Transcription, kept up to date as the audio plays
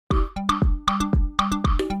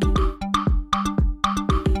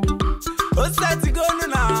set to go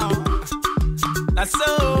now. That's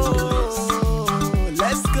so.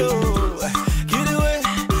 Let's go. Get away,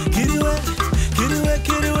 get away, get away,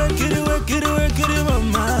 get away, get away, get away, get away,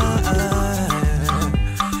 mama.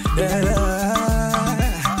 Yeah.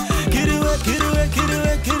 Get away, get away, get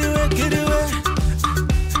away, get away, get away.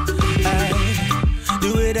 The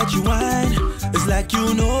way that you whine is like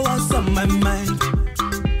you know what's on my mind.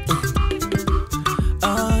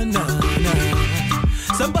 Oh no, no.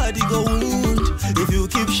 Somebody go wound if you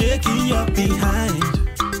keep shaking your behind.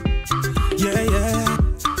 Yeah, yeah.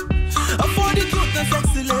 For the cute and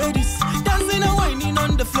sexy ladies dancing and whining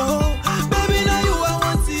on the floor. Baby, now you I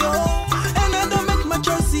want to yo, and I don't make my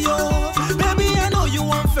choice yo. Baby, I know you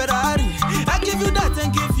want Ferrari. I give you that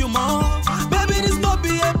and give you more. Baby, this no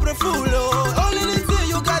be April Fool. Only the thing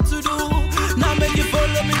you got to do now make you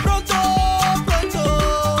follow me pronto, pronto,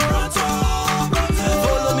 pronto, pronto.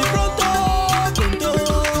 Follow me pronto, pronto,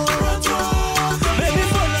 pronto. Baby,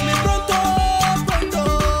 follow me pronto, pronto,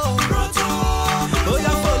 pronto. Oh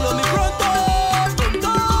yeah, follow me pronto,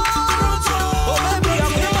 pronto, pronto. Oh baby,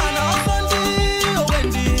 I'm the man of Sunday, oh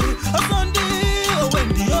Wendy, oh Sunday, oh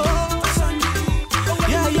Wendy, oh Sunday.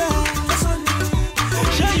 Yeah, yeah, Sunday.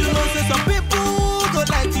 Sure you know say some people go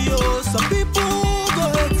like you, some people go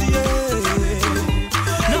hate you.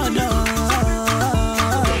 No, no.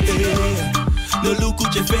 Yeah. No look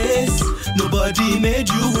at your face, nobody made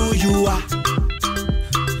you who you are.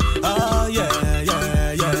 Oh yeah,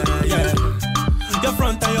 yeah, yeah, yeah. Your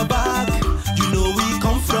front and your back, you know we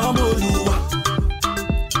come from Oluwa.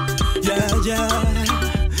 Yeah, yeah.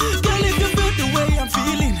 Girl, if you feel the way I'm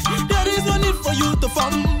feeling, there is no need for you to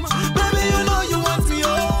form.